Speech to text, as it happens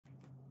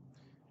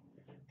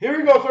Here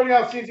we go, starting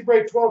off CNC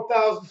break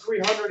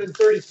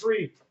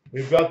 12,333.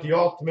 We've got the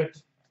ultimate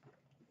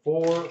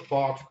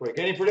 4-box quick.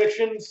 Any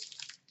predictions?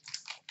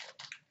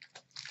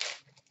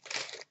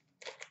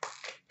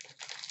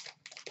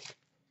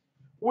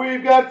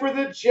 We've got for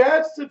the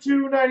Jets to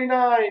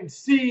 299,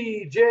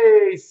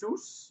 C.J.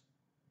 Seuss.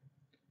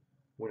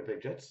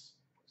 Winnipeg Jets,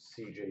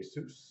 C.J.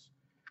 Seuss.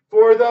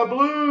 For the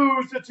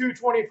Blues to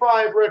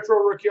 225,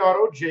 retro rookie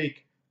auto,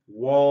 Jake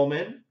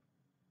Wallman.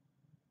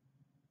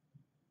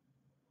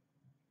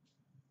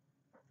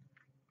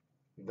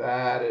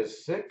 That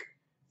is sick.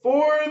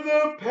 For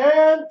the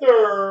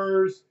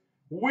Panthers,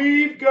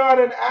 we've got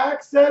an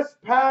access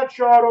patch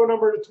auto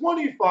number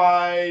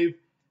 25,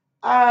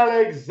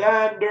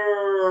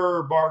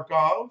 Alexander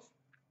Barkov.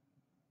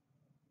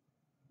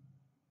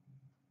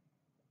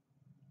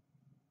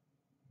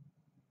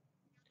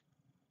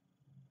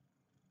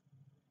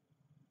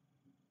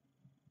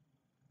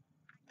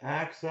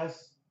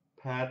 Access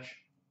patch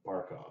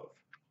Barkov.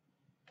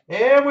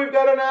 And we've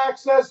got an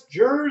access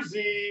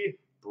jersey,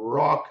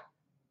 Brock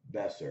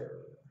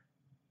Besser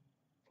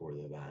for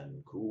the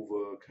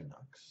Vancouver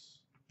Canucks.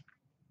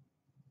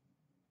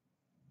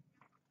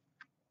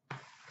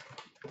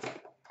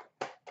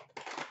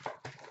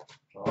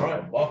 All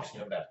right, box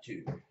number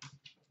 2.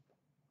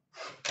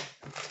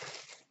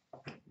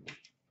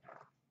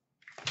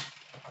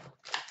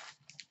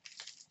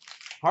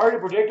 Hard to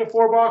predict a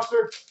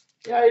 4-boxer?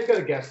 Yeah, he's got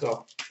to guess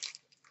though.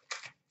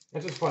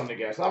 It's just fun to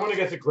guess. I'm going to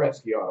guess a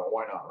Gretzky auto.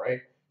 Why not, right?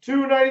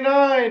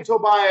 299,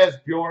 Tobias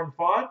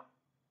Bjornfot,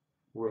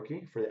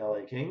 rookie for the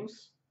LA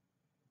Kings.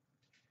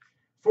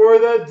 For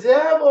the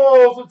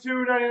Devils, a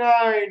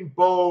 299,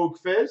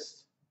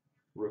 Boguefist,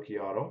 rookie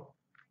auto.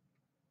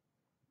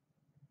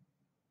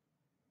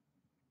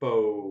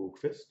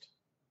 Boguefist.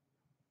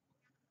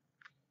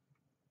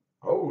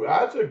 Oh,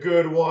 that's a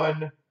good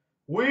one.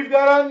 We've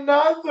got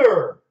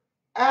another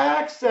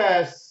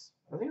access.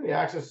 I think the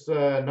access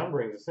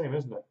numbering is the same,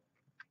 isn't it?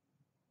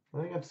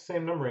 I think it's the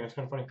same numbering. It's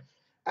kind of funny.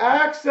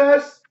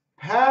 Access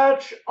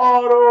patch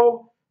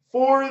auto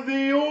for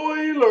the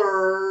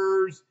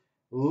Oilers,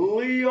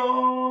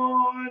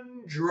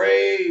 Leon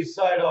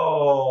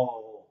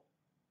Draisaitl.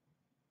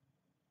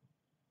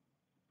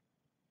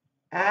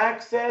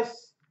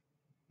 Access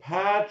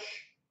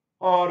patch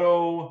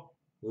auto,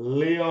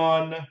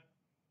 Leon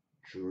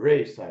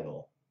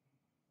Draisaitl.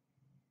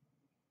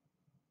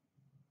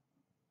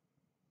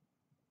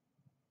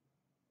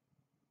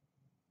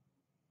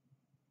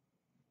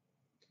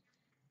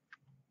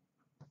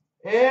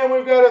 And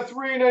we've got a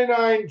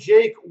 399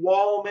 Jake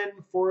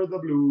Wallman for the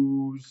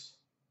Blues.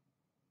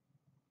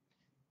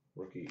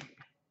 Rookie.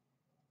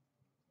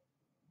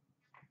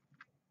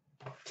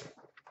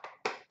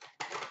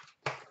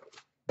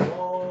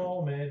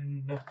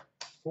 Wallman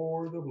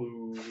for the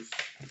Blues.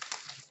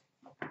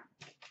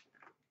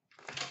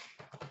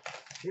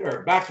 We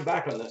are back to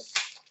back on this.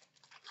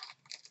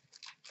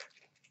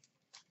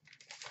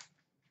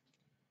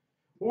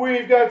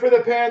 We've got for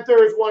the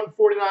Panthers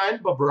 149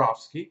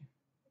 Bobrovsky.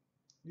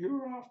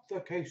 You're off the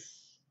case.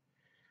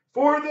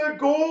 For the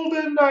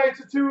Golden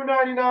Knights, a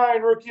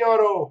 299 rookie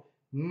auto,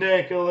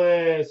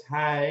 Nicholas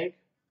Hague.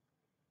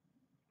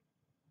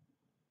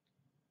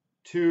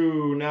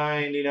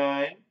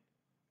 299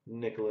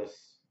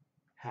 Nicholas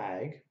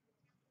Hague.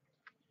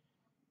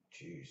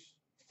 Jeez.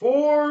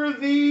 For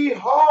the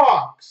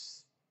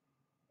Hawks,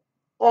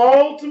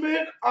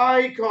 Ultimate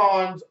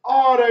Icons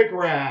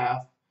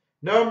autograph,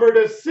 number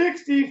to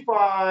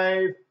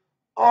 65,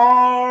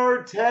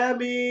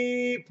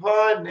 Artemi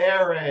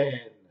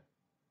Panarin.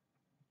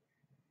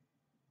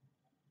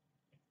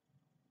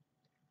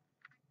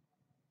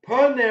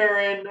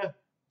 Panarin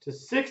to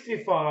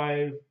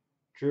 65,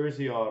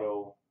 jersey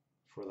auto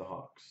for the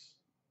Hawks.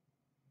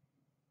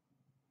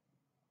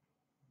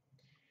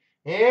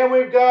 And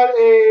we've got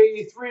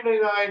a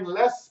 399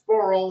 Les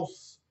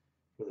Boros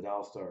for the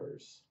Dallas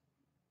Stars.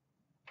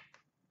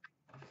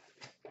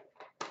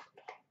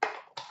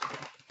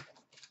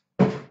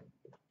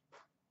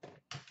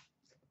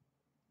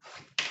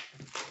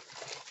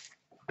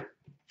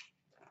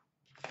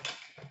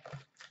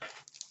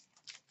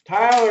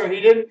 Tyler,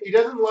 he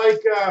doesn't like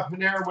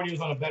Panarin when he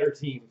was on a better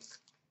team.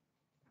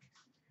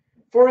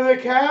 For the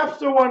Caps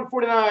to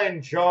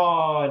 149,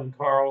 John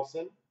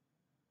Carlson.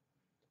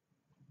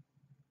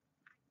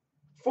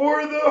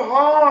 For the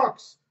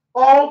Hawks,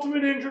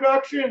 Ultimate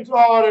Introductions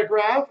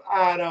autograph,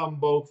 Adam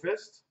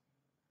Boguefist.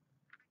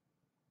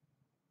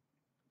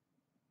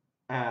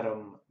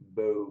 Adam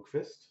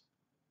Boguefist.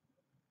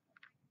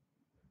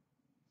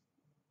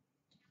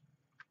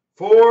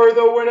 For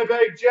the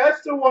Winnipeg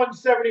Jets to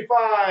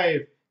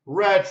 175,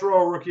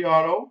 retro rookie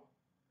auto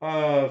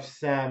of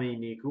Sami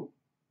Niku.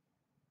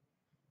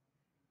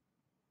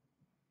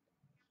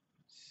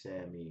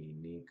 Sami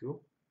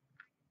Niku.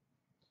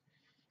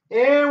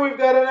 And we've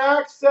got an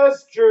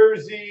access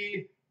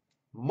jersey,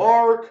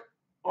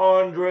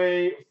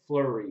 Marc-Andre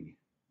Fleury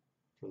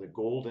for the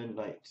Golden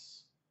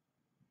Knights.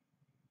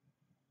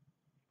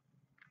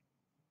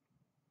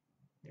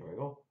 There we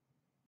go.